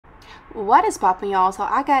What is poppin', y'all? So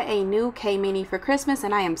I got a new KMini for Christmas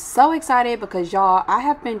and I am so excited because y'all, I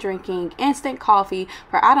have been drinking instant coffee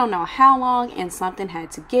for I don't know how long and something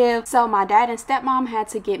had to give. So my dad and stepmom had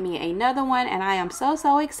to get me another one and I am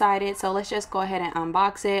so excited. So let's just go ahead and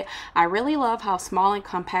unbox it. I really love how small and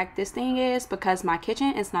compact this thing is because my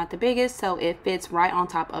kitchen is not the biggest, so it fits right on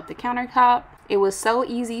top of the countertop. It was so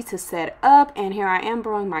easy to set up and here I am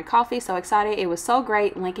brewing my coffee. So excited. It was so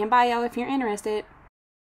great. Link in bio if you're interested.